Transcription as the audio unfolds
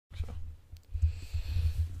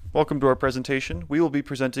Welcome to our presentation. We will be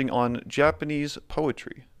presenting on Japanese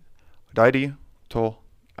poetry. Dairi to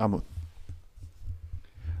amu.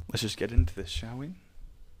 Let's just get into this, shall we?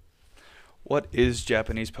 What is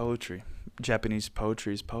Japanese poetry? Japanese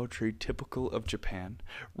poetry is poetry typical of Japan,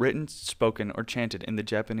 written, spoken, or chanted in the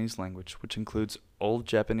Japanese language, which includes Old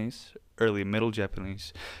Japanese, Early Middle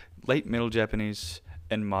Japanese, Late Middle Japanese,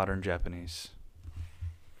 and Modern Japanese.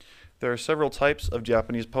 There are several types of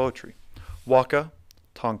Japanese poetry. Waka,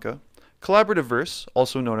 tanka, collaborative verse,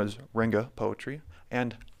 also known as renga poetry,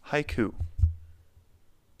 and haiku.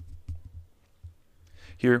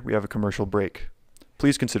 Here we have a commercial break.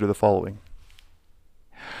 Please consider the following.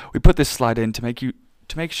 We put this slide in to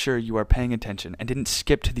make sure you are paying attention and didn't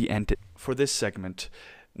skip to the end. For this segment,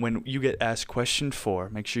 when you get asked question 4,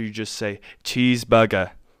 make sure you just say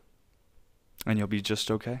cheeseburger, and you'll be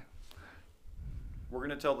just okay. We're going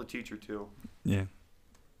to tell the teacher too. Yeah.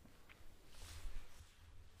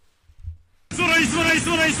 チー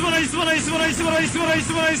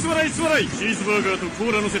ズバーガーとコ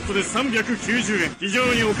ーラのセットで390円。非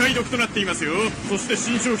常にお買い得となっていますよ。そして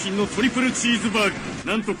新商品のトリプルチーズバーガー、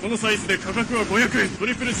なんとこのサイズで価格は500円。ト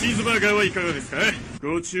リプルチーズバーガーはいかがですか？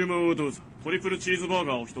ご注文をどうぞ。トリプルチーズバー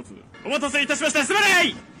ガーを一つ。お待たせいたしました。すまな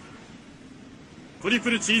い。トリプ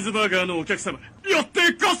ルチーズバーガーのお客様、いや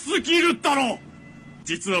でかすぎるだろう。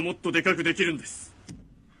実はもっとでかくできるんです。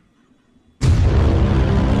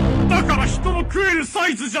だから人の食えるサ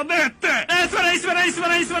イズじゃねえって。すまな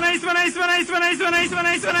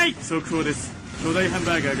い。速報です。巨大ハン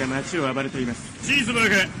バーガーが街を暴れています。チーズバー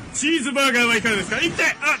ガーはいかがですか？いって、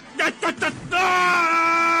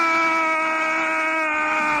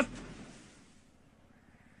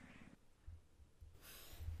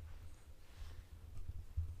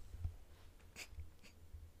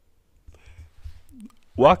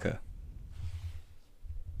Waka.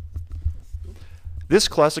 This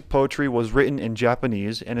classic poetry was written in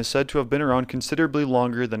Japanese and is said to have been around considerably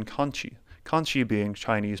longer than kanchi, kanchi being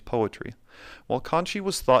Chinese poetry. While kanchi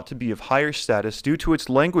was thought to be of higher status due to its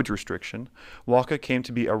language restriction, waka came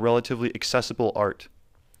to be a relatively accessible art.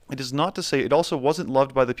 It is not to say it also wasn't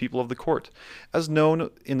loved by the people of the court, as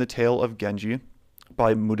known in the tale of Genji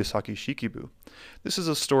by Murasaki Shikibu. This is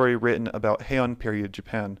a story written about Heian period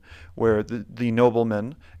Japan, where the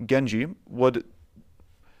nobleman, Genji, would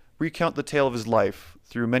recount the tale of his life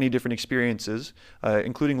through many different experiences,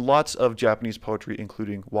 including lots of Japanese poetry,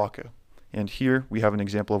 including waka. And here we have an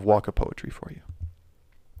example of waka poetry for you.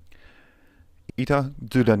 Ita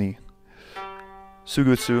dura ni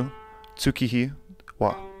sugutsu tsukihi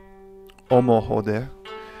wa omoho de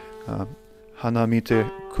hanamite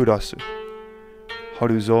kurasu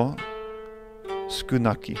haruzo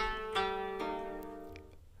tsukunaki.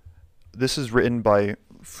 This is written by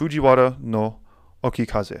Fujiwara no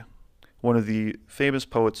Okikaze, one of the famous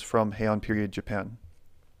poets from Heian period Japan.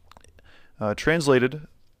 Translated,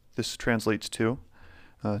 this translates to,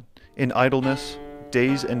 in idleness,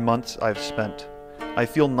 days and months I've spent. I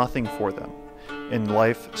feel nothing for them. In a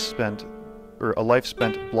life spent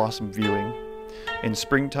blossom viewing. In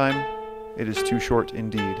springtime, it is too short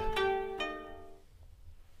indeed.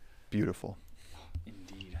 Beautiful.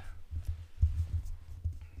 Indeed.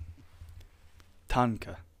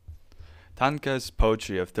 Tanka. Tanka is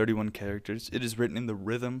poetry of 31 characters. It is written in the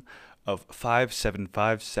rhythm of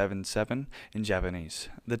 5-7-5-7-7 in Japanese.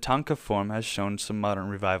 The tanka form has shown some modern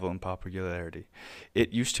revival and popularity.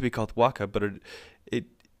 It used to be called waka, but it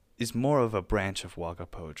is more of a branch of waka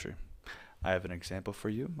poetry. I have an example for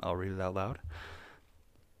you. I'll read it out loud.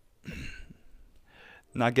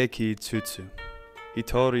 Nageki tsutsu,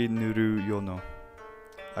 hitori nuru yono,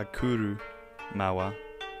 akuru mawa,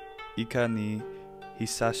 ika ni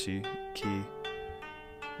hisashi ki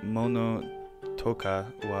mono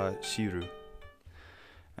toka wa shiru.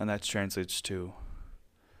 And that translates to,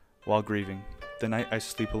 while grieving, the night I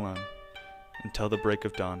sleep alone, until the break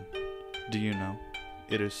of dawn. Do you know,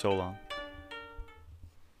 it is so long.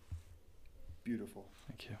 Beautiful.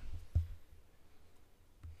 Thank you.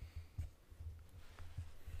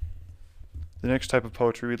 The next type of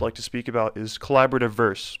poetry we'd like to speak about is collaborative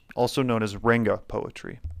verse, also known as renga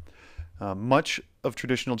poetry. Much of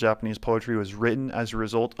traditional Japanese poetry was written as a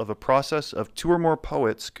result of a process of 2 or more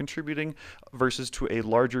poets contributing verses to a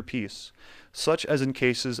larger piece, such as in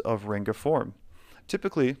cases of renga form.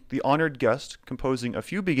 Typically, the honored guest composing a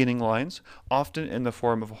few beginning lines, often in the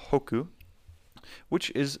form of hokku,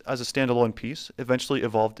 which is, as a standalone piece, eventually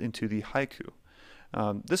evolved into the haiku.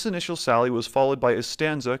 This initial sally was followed by a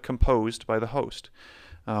stanza composed by the host.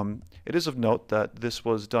 It is of note that this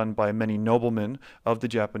was done by many noblemen of the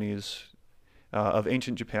of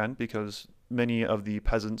ancient Japan, because many of the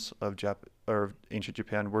peasants of or ancient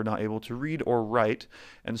Japan were not able to read or write,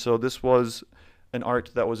 and so this was an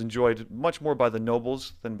art that was enjoyed much more by the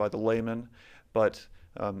nobles than by the laymen. But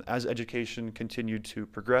as education continued to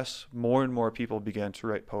progress, more and more people began to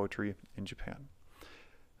write poetry in Japan.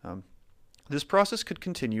 This process could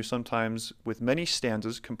continue sometimes with many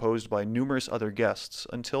stanzas composed by numerous other guests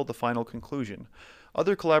until the final conclusion.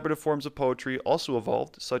 Other collaborative forms of poetry also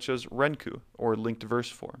evolved, such as renku, or linked verse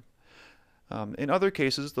form. In other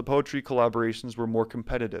cases, the poetry collaborations were more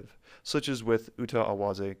competitive, such as with uta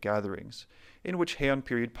awaze gatherings, in which Heian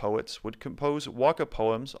period poets would compose waka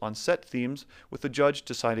poems on set themes with the judge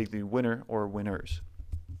deciding the winner or winners.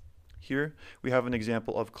 Here we have an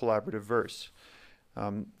example of collaborative verse.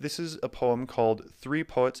 This is a poem called Three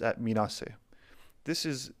Poets at Minase. This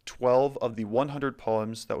is 12 of the 100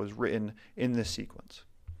 poems that was written in this sequence.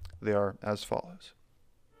 They are as follows.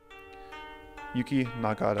 Yuki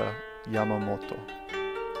Nagara Yamamoto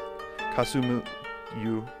Kasumu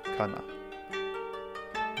Yu Kana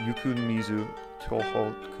Yuku Mizu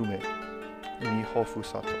Toho Kume Ni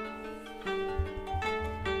Hofusato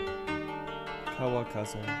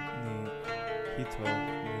Kawakaza ni hito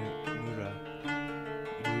ni mura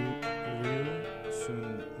ryu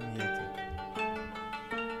shun miete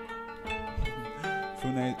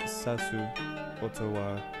Fune sasu oto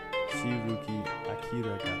wa shiruki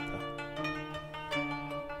akira gata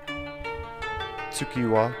Tsuki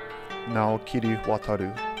wa naokiri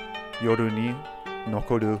wataru yoru ni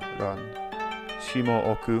nokoru ran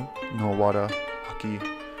shimo oku no wara aki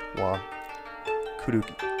wa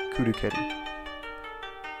kurukeri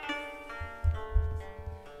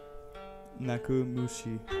Naku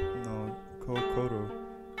mushi no kokoro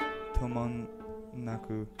tomon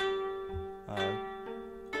naku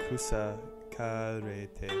kusa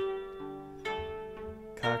karete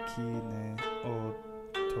kaki ne o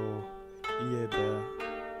to ieba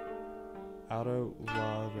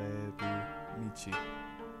arawareru michi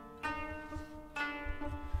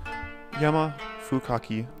Yama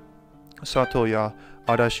fukaki sato ya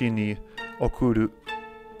arashi ni okuru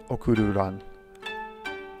ran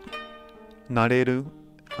nareru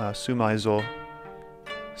sumaizo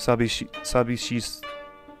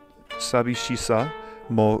sabishisa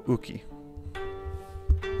mo uki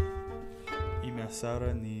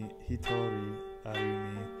Imasara ni hitori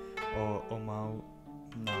arumi o omau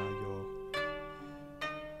na yo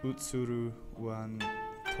utsuru wan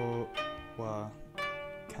to wa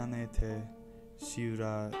kanete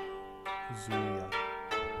shira zuya.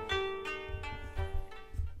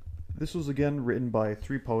 This was again written by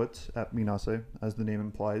three poets at Minase, as the name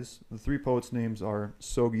implies. The three poets' names are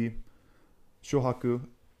Sogi, Shohaku,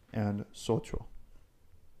 and Socho.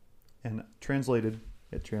 And translated,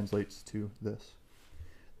 it translates to this.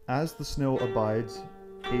 As the snow abides,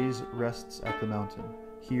 haze rests at the mountain,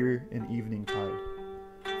 here in evening tide.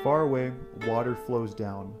 Far away, water flows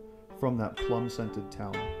down from that plum-scented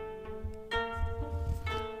town.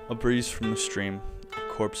 A breeze from the stream, a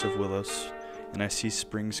corpse of willows, and I see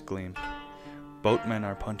spring's gleam. Boatmen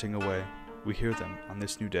are punting away. We hear them on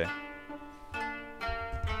this new day.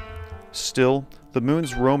 Still, the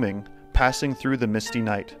moon's roaming, passing through the misty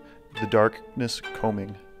night, the darkness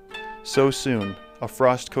combing. So soon, a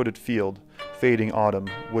frost-coated field, fading autumn,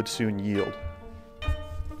 would soon yield.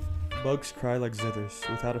 Bugs cry like zithers,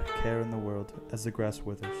 without a care in the world, as the grass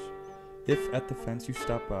withers. If at the fence you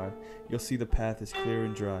stop by, you'll see the path is clear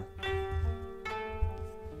and dry.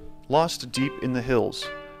 Lost deep in the hills,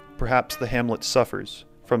 perhaps the hamlet suffers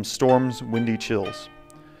from storm's windy chills.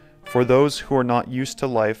 For those who are not used to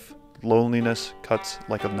life, loneliness cuts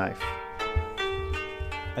like a knife.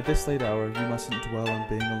 At this late hour, you mustn't dwell on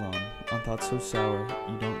being alone, on thoughts so sour.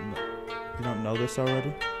 You don't know this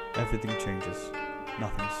already? Everything changes.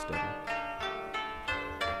 Nothing's steady.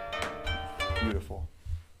 Beautiful.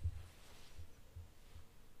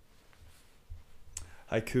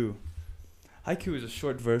 Haiku. Haiku is a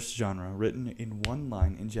short verse genre written in one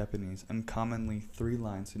line in Japanese and commonly 3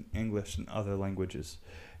 lines in English and other languages.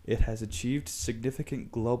 It has achieved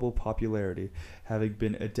significant global popularity, having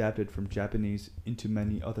been adapted from Japanese into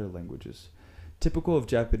many other languages. Typical of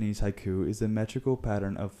Japanese haiku is the metrical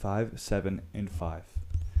pattern of 5, 7, and 5.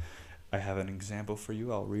 I have an example for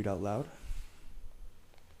you. I'll read out loud.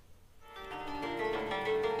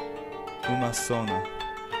 Umasona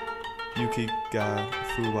Yuki ga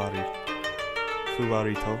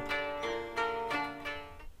fuwarito.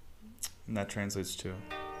 And that translates to,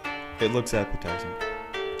 it looks appetizing.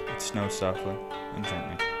 It snows softly and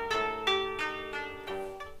gently.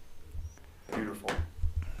 Beautiful.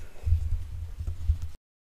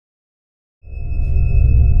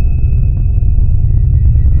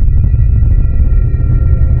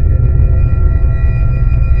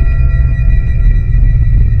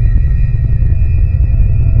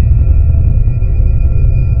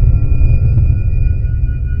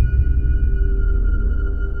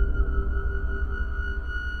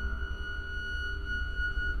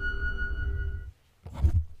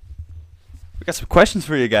 We got some questions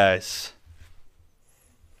for you guys.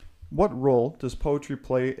 What role does poetry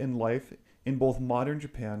play in life in both modern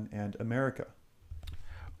Japan and America?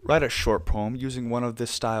 Write a short poem using one of the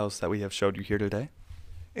styles that we have showed you here today.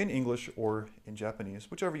 In English or in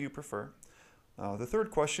Japanese, whichever you prefer. The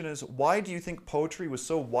third question is, why do you think poetry was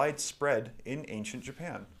so widespread in ancient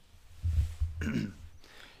Japan?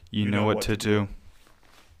 You know what to do.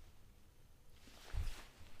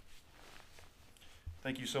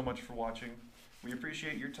 Thank you so much for watching. We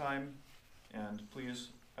appreciate your time, and please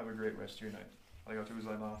have a great rest of your night. Arigatou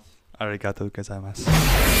gozaimasu. Arigatou gozaimasu.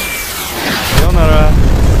 Sayonara.